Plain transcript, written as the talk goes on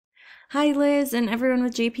Hi Liz and everyone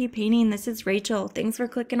with JP Painting, this is Rachel. Thanks for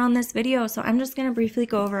clicking on this video. So I'm just going to briefly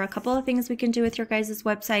go over a couple of things we can do with your guys'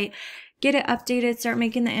 website, get it updated, start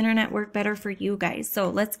making the internet work better for you guys. So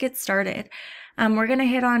let's get started. We're going to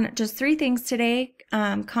hit on just 3 things today,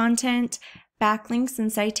 content, backlinks,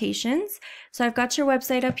 and citations. So I've got your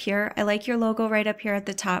website up here. I like your logo right up here at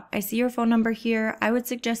the top. I see your phone number here. I would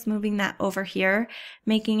suggest moving that over here,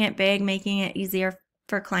 making it big, making it easier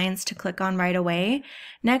for clients to click on right away.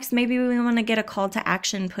 Next, maybe we want to get a call to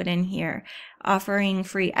action put in here, offering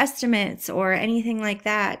free estimates or anything like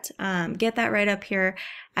that. Get that right up here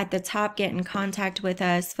at the top, get in contact with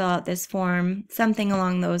us, fill out this form, something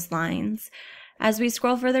along those lines. As we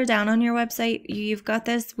scroll further down on your website, you've got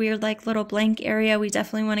this weird like little blank area. We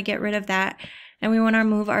definitely want to get rid of that. And we want to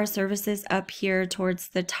move our services up here towards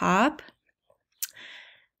the top.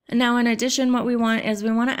 Now, in addition, what we want is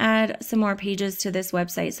we want to add some more pages to this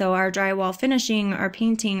website. So our drywall finishing, our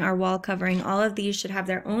painting, our wall covering, all of these should have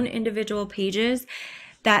their own individual pages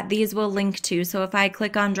that these will link to. So if I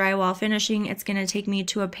click on drywall finishing, it's going to take me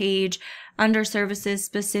to a page under services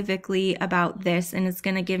specifically about this, and it's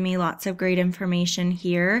going to give me lots of great information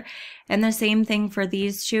here. And the same thing for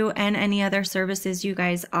these two and any other services you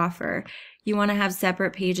guys offer. You want to have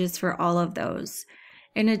separate pages for all of those.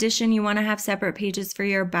 In addition, you want to have separate pages for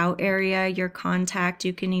your about area, your contact.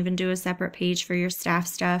 You can even do a separate page for your staff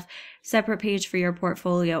stuff, separate page for your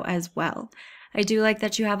portfolio as well. I do like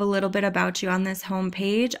that you have a little bit about you on this home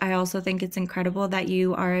page. I also think it's incredible that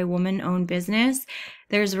you are a woman-owned business.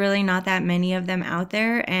 There's really not that many of them out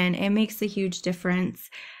there, and it makes a huge difference.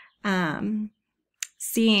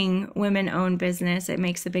 Seeing women-owned business, it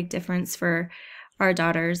makes a big difference for our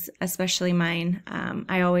daughters, especially mine.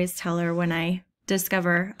 I always tell her when I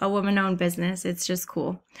discover a woman-owned business, it's just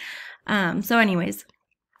cool. So anyways,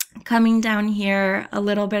 coming down here, a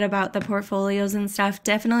little bit about the portfolios and stuff.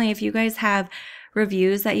 Definitely, if you guys have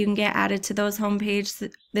reviews that you can get added to those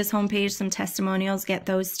this homepage, some testimonials, get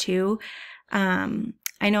those too.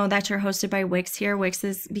 I know that you're hosted by Wix here. Wix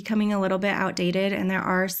is becoming a little bit outdated, and there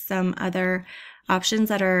are some other options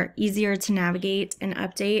that are easier to navigate and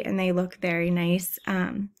update, and they look very nice.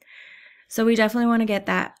 So we definitely want to get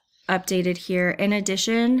that updated here. In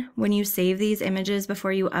addition, when you save these images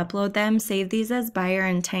before you upload them, save these as buyer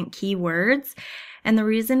intent keywords. And the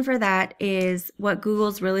reason for that is what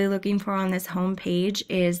Google's really looking for on this home page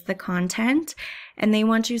is the content. And they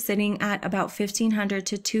want you sitting at about 1,500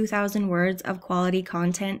 to 2,000 words of quality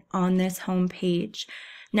content on this home page.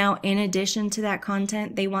 Now, in addition to that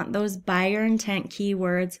content, they want those buyer intent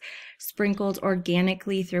keywords sprinkled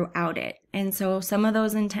organically throughout it. And so some of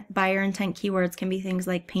those buyer intent keywords can be things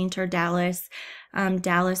like Painter Dallas,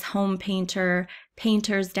 Dallas Home Painter,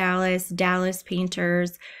 Painters Dallas, Dallas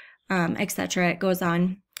Painters, etc. It goes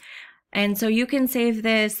on. And so you can save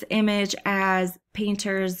this image as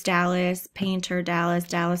Painters Dallas, Painter Dallas,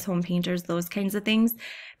 Dallas Home Painters, those kinds of things.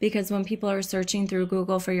 Because when people are searching through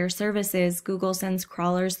Google for your services, Google sends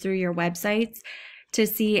crawlers through your websites to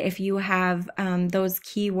see if you have those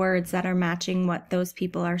keywords that are matching what those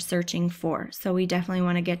people are searching for. So we definitely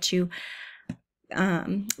want to get you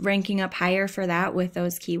ranking up higher for that with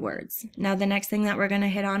those keywords. Now, the next thing that we're going to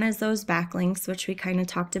hit on is those backlinks, which we kind of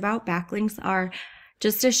talked about. Backlinks are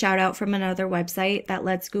just a shout out from another website that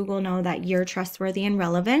lets Google know that you're trustworthy and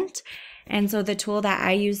relevant. And so the tool that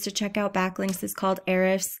I use to check out backlinks is called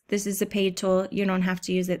Ahrefs. This is a paid tool. You don't have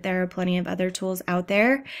to use it. There are plenty of other tools out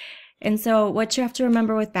there. And so what you have to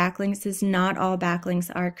remember with backlinks is not all backlinks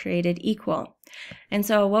are created equal. And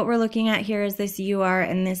so what we're looking at here is this UR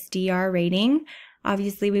and this DR rating.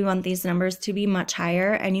 Obviously, we want these numbers to be much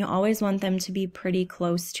higher, and you always want them to be pretty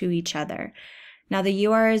close to each other. Now, the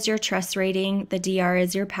UR is your trust rating. The DR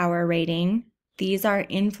is your power rating. These are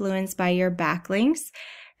influenced by your backlinks,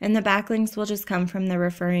 and the backlinks will just come from the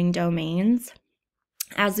referring domains.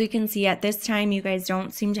 As we can see at this time, you guys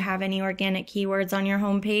don't seem to have any organic keywords on your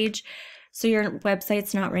homepage, so your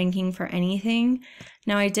website's not ranking for anything.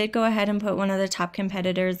 Now, I did go ahead and put one of the top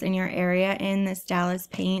competitors in your area in this Dallas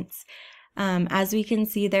Paints. As we can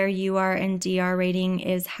see, their UR and DR rating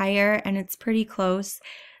is higher, and it's pretty close.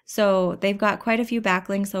 So they've got quite a few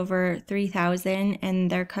backlinks, over 3,000,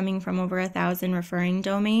 and they're coming from over 1,000 referring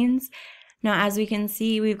domains. Now, as we can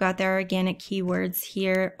see, we've got their organic keywords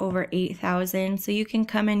here, over 8,000. So you can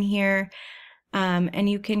come in here and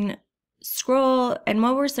you can scroll, and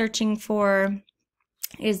what we're searching for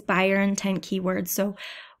is buyer intent keywords. So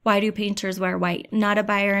why do painters wear white? Not a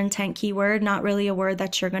buyer intent keyword, not really a word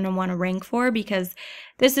that you're going to want to rank for, because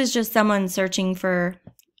this is just someone searching for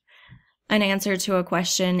an answer to a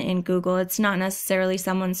question in Google. It's not necessarily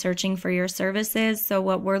someone searching for your services. So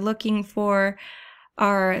what we're looking for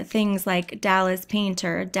are things like Dallas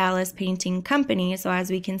Painter, Dallas Painting Company. So as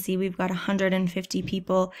we can see, we've got 150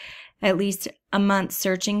 people at least a month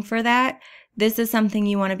searching for that. This is something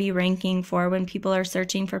you want to be ranking for when people are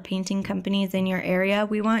searching for painting companies in your area.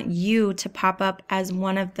 We want you to pop up as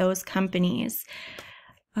one of those companies.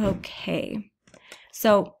 Okay,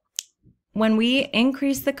 so when we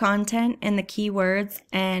increase the content and the keywords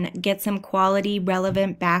and get some quality,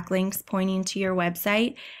 relevant backlinks pointing to your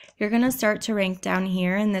website, you're going to start to rank down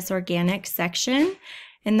here in this organic section.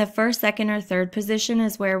 In the first, second, or third position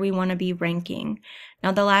is where we want to be ranking.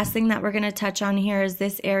 Now, the last thing that we're going to touch on here is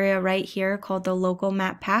this area right here called the Local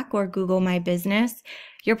Map Pack or Google My Business.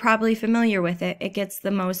 You're probably familiar with it. It gets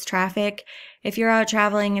the most traffic. If you're out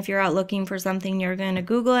traveling, if you're out looking for something, you're going to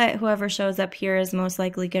Google it. Whoever shows up here is most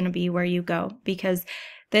likely going to be where you go, because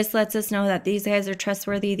this lets us know that these guys are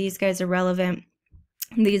trustworthy, these guys are relevant,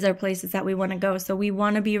 these are places that we want to go. So we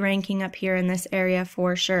want to be ranking up here in this area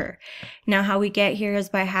for sure. Now, how we get here is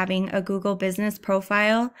by having a Google business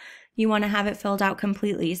profile. You want to have it filled out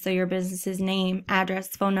completely. So your business's name, address,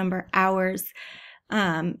 phone number, hours.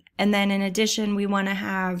 And then in addition, we want to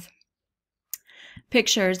have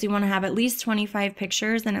pictures. You want to have at least 25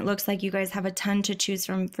 pictures, and it looks like you guys have a ton to choose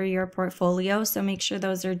from for your portfolio. So make sure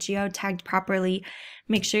those are geo-tagged properly.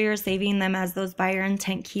 Make sure you're saving them as those buyer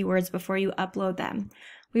intent keywords before you upload them.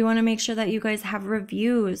 We want to make sure that you guys have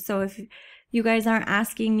reviews. So if you guys aren't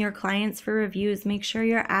asking your clients for reviews, make sure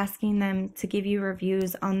you're asking them to give you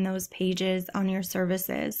reviews on those pages on your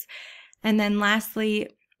services. And then lastly,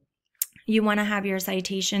 you want to have your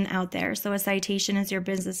citation out there. So a citation is your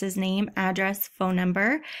business's name, address, phone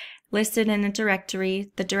number, listed in a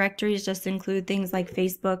directory. The directories just include things like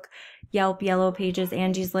Facebook, Yelp, Yellow Pages,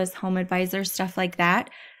 Angie's List, Home Advisor, stuff like that.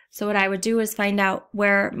 So what I would do is find out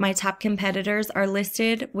where my top competitors are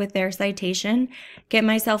listed with their citation, get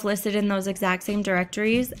myself listed in those exact same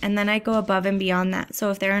directories, and then I go above and beyond that.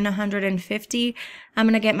 So if they're in 150, I'm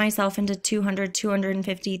going to get myself into 200,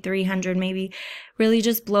 250, 300, maybe really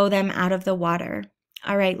just blow them out of the water.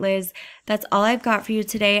 All right, Liz, that's all I've got for you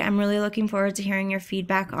today. I'm really looking forward to hearing your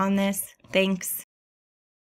feedback on this. Thanks.